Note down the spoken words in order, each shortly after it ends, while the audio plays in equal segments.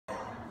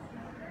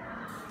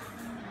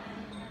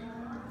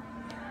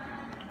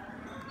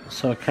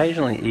So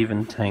occasionally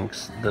even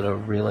tanks that are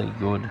really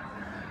good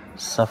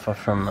suffer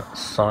from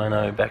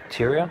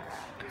cyanobacteria,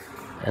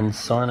 and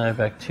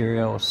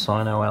cyanobacteria or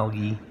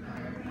cynoalgae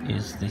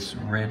is this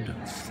red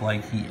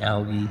flaky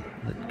algae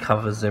that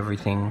covers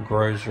everything,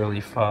 grows really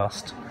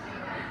fast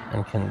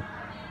and can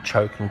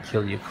choke and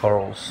kill your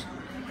corals.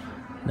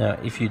 Now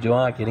if you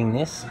are getting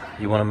this,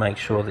 you want to make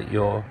sure that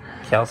your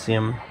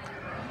calcium,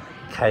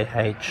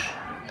 KH,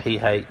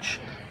 pH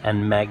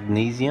and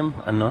magnesium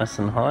are nice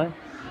and high.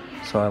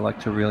 So I like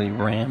to really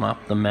ram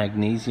up the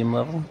magnesium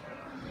level,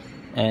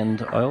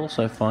 and I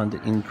also find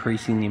that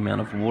increasing the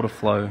amount of water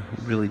flow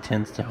really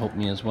tends to help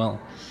me as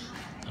well.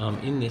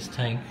 In this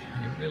tank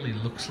it really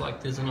looks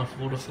like there's enough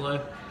water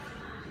flow,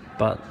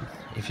 but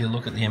if you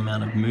look at the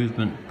amount of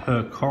movement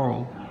per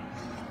coral,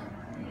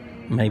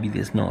 maybe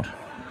there's not.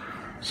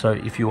 So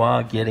if you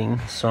are getting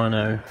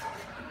cyno,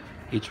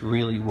 it's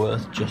really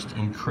worth just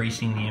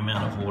increasing the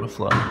amount of water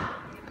flow.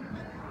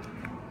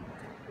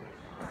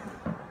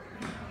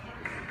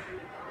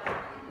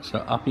 So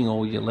upping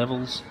all your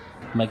levels,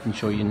 making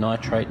sure your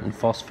nitrate and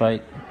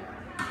phosphate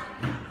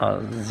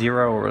are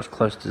 0 or as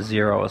close to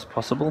 0 as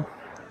possible,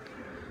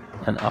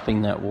 and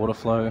upping that water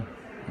flow,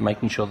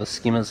 making sure the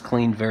skimmer's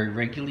cleaned very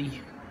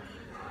regularly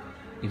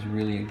is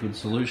really a good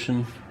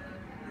solution.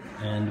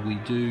 And we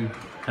do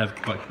have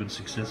quite good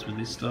success with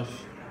this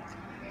stuff,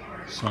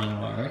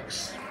 Cyno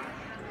RX,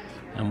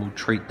 and we'll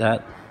treat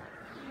that,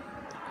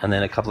 and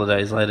then a couple of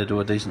days later do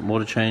a decent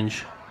water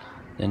change,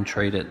 then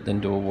treat it, then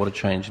do a water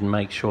change, and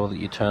make sure that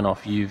you turn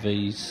off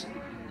UVs,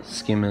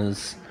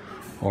 skimmers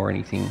or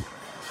anything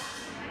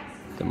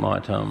that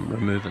might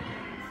remove it.